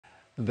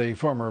The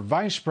former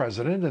vice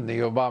president in the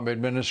Obama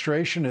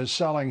administration is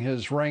selling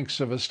his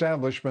ranks of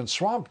establishment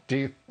swamp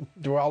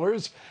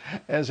dwellers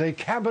as a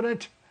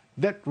cabinet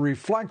that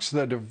reflects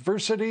the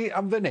diversity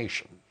of the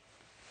nation.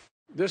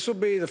 This will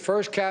be the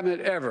first cabinet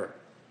ever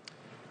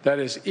that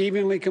is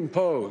evenly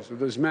composed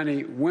with as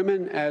many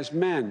women as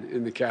men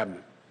in the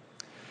cabinet.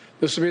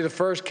 This will be the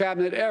first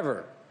cabinet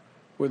ever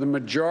with a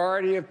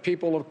majority of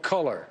people of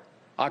color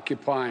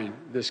occupying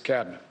this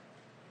cabinet.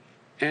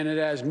 And it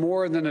has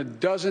more than a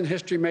dozen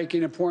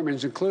history-making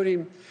appointments,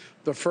 including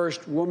the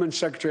first woman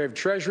Secretary of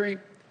Treasury,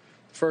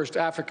 the first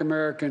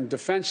African-American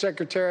Defense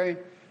Secretary,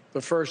 the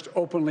first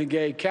openly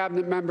gay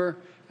cabinet member,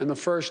 and the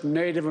first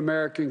Native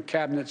American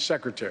cabinet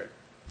secretary.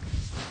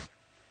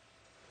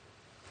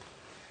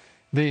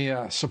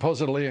 The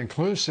supposedly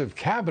inclusive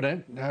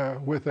cabinet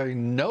with a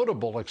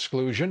notable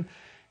exclusion,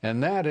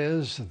 and that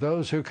is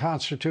those who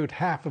constitute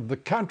half of the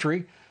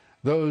country,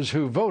 those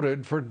who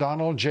voted for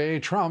Donald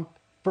J. Trump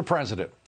for president.